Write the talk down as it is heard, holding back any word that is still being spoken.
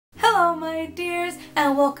Hello my dears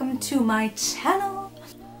and welcome to my channel.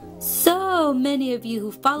 So many of you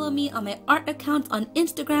who follow me on my art accounts on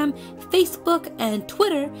Instagram, Facebook, and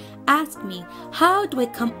Twitter ask me, how do I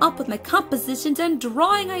come up with my compositions and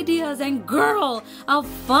drawing ideas? And girl, I'll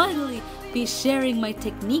finally be sharing my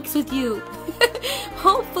techniques with you.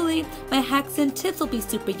 Hopefully my hacks and tips will be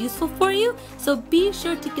super useful for you, so be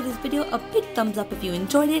sure to give this video a big thumbs up if you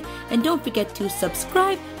enjoyed it, and don't forget to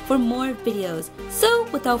subscribe for more videos. So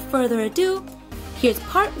without further ado, here's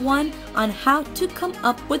part 1 on how to come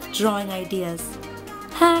up with drawing ideas.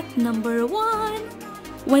 Hack number 1.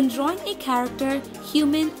 When drawing a character,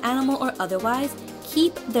 human, animal, or otherwise,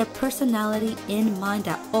 keep their personality in mind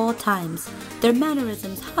at all times. Their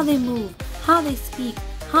mannerisms, how they move, how they speak,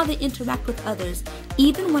 how they interact with others.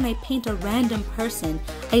 Even when I paint a random person,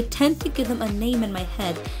 I tend to give them a name in my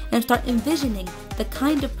head and start envisioning the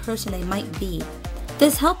kind of person they might be.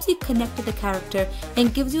 This helps you connect with the character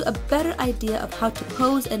and gives you a better idea of how to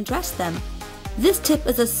pose and dress them. This tip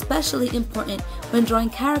is especially important when drawing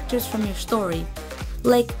characters from your story,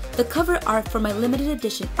 like the cover art for my limited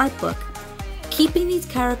edition art book. Keeping these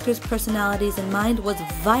characters' personalities in mind was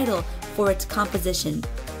vital for its composition.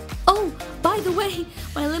 Oh, by the way,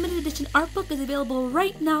 my limited edition art book is available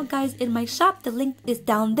right now, guys, in my shop. The link is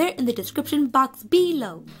down there in the description box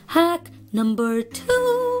below. Hack number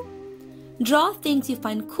 2. Draw things you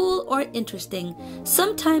find cool or interesting.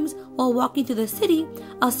 Sometimes while walking through the city,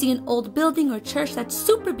 I'll see an old building or church that's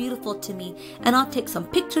super beautiful to me, and I'll take some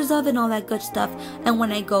pictures of it and all that good stuff. And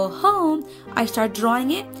when I go home, I start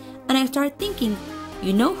drawing it, and I start thinking,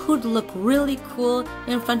 you know who'd look really cool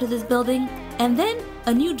in front of this building? And then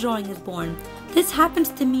a new drawing is born. This happens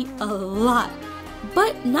to me a lot,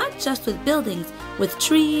 but not just with buildings, with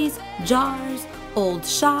trees, jars, old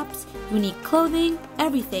shops, unique clothing,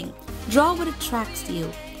 everything. Draw what attracts you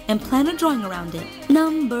and plan a drawing around it.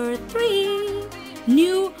 Number 3.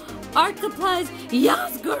 New art supplies.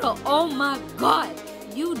 Yes, girl. Oh my god.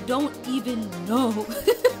 You don't even know.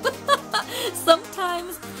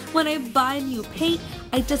 Sometimes when I buy new paint,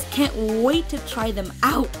 I just can't wait to try them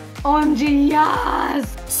out. OMG,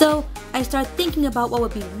 yes! So I start thinking about what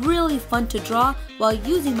would be really fun to draw while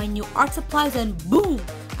using my new art supplies, and boom,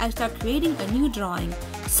 I start creating a new drawing.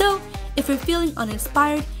 So if you're feeling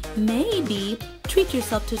uninspired, maybe treat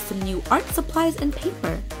yourself to some new art supplies and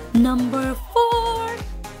paper. Number 4.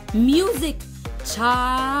 Music.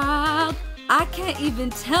 Child, I can't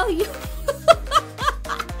even tell you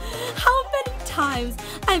how many times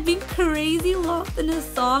I've been crazy lost in a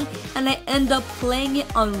song and I end up playing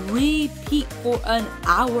it on repeat for an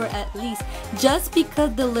hour at least, just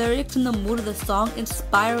because the lyrics and the mood of the song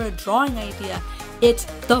inspire a drawing idea. It's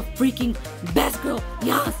the freaking best, girl.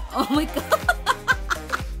 Yes. Oh my god.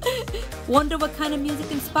 Wonder what kind of music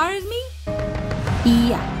inspires me?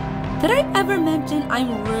 Yeah. Did I ever mention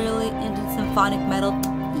I'm really into symphonic metal?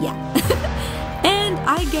 Yeah. And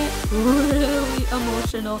I get really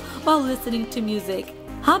emotional while listening to music.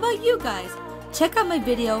 How about you guys? Check out my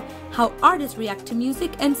video, How Artists React to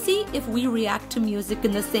Music, and see if we react to music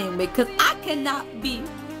in the same way, because I cannot be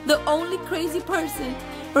the only crazy person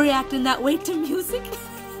reacting that way to music.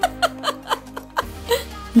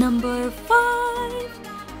 Number 5.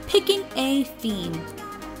 Picking a theme.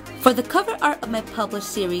 For the cover art of my published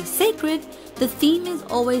series, Sacred, the theme is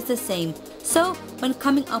always the same. So when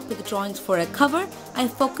coming up with drawings for a cover, I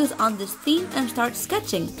focus on this theme and start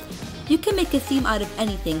sketching. You can make a theme out of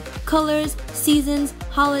anything: colors, seasons,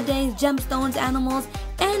 holidays, gemstones, animals,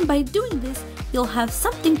 and by doing this, you'll have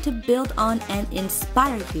something to build on and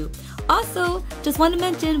inspire you. Also, just want to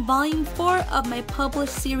mention, volume 4 of my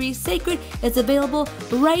published series Sacred is available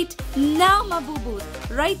right now, my boo-boos.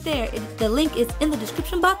 Right there. The link is in the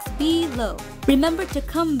description box below. Remember to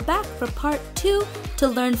come back for part 2 to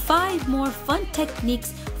learn 5 more fun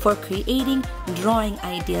techniques for creating drawing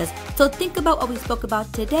ideas. So think about what we spoke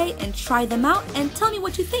about today and try them out and tell me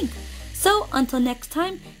what you think. So until next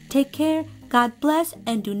time, take care, God bless,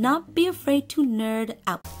 and do not be afraid to nerd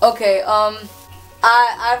out. Okay,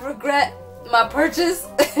 I regret my purchase.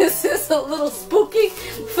 This is a little spooky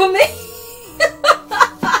for me.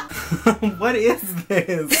 What is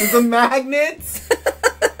this? Is it magnets?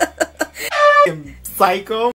 Psycho.